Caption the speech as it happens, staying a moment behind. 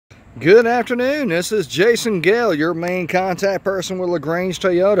Good afternoon, this is Jason Gale, your main contact person with LaGrange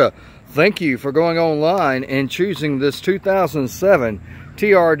Toyota. Thank you for going online and choosing this 2007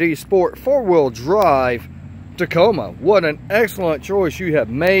 TRD Sport 4-wheel drive Tacoma. What an excellent choice you have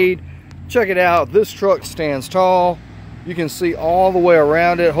made. Check it out, this truck stands tall. You can see all the way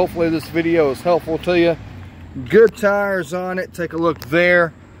around it. Hopefully this video is helpful to you. Good tires on it, take a look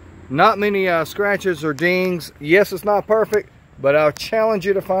there. Not many scratches or dings. Yes, it's not perfect, but I'll challenge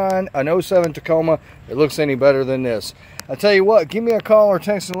you to find an 07 Tacoma that looks any better than this. I tell you what, give me a call or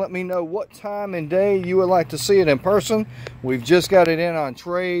text and let me know what time and day you would like to see it in person. We've just got it in on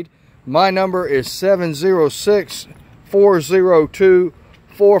trade. My number is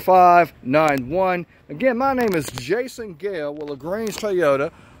 706-402-4591. Again, my name is Jason Gale with LaGrange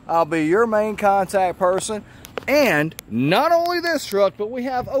Toyota. I'll be your main contact person. And not only this truck, but we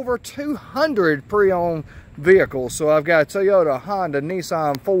have over 200 pre-owned vehicles. So I've got Toyota, Honda,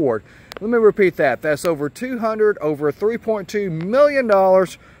 Nissan, Ford. Let me repeat that. That's over 200, over $3.2 million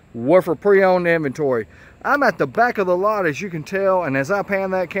worth of pre-owned inventory. I'm at the back of the lot, as you can tell, and as I pan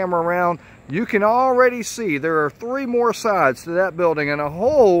that camera around, you can already see there are 3 more sides to that building and a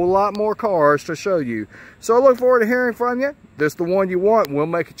whole lot more cars to show you. So I look forward to hearing from you. If this is the one you want, we'll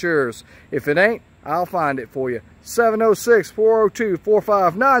make it yours. If it ain't, I'll find it for you.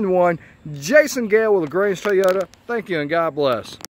 706-402-4591. Jason Gale with LaGrange Toyota. Thank you and God bless.